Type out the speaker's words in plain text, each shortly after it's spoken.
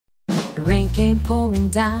The rain came pouring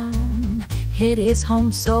down, hit his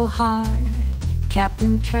home so hard.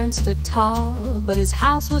 Captain Kern stood tall, but his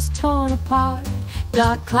house was torn apart.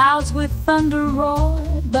 Dark clouds with thunder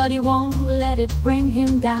roared, but he won't let it bring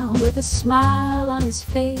him down. With a smile on his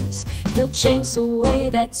face, he'll chase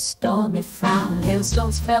away that stormy frown.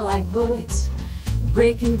 Hailstones fell like bullets,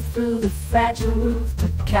 breaking through the fragile roof.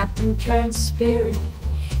 But Captain Kern's spirit,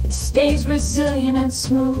 it stays resilient and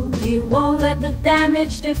smooth. He won't let the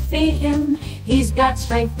damage defeat him. He's got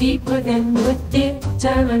strength deep within. With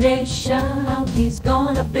determination, he's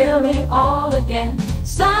gonna build it all again.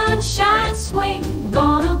 Sunshine swing,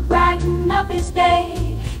 gonna brighten up his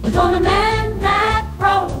day. We're gonna mend that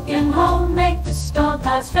broken home, make the storm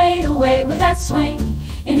clouds fade away. With that swing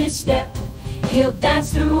in his step, he'll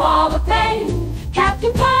dance through all the pain.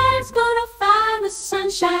 Captain Kern's gonna find the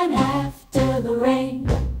sunshine after the rain.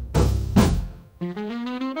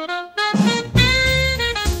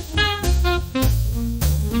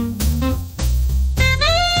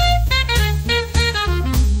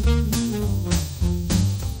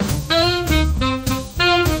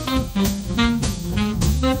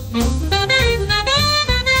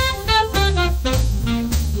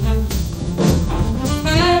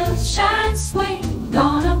 Sunshine swing,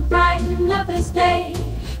 gonna brighten up his day.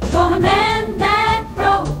 Gonna mend that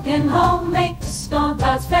broken home, make the storm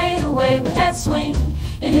clouds fade away. With that swing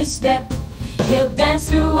in his step, he'll dance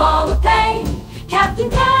through all the pain. Captain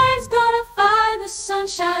Kern's gonna find the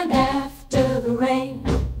sunshine after the rain.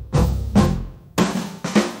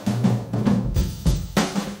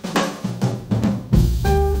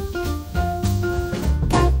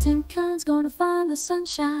 Captain Kern's gonna find the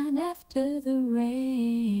sunshine after the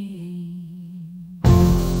rain.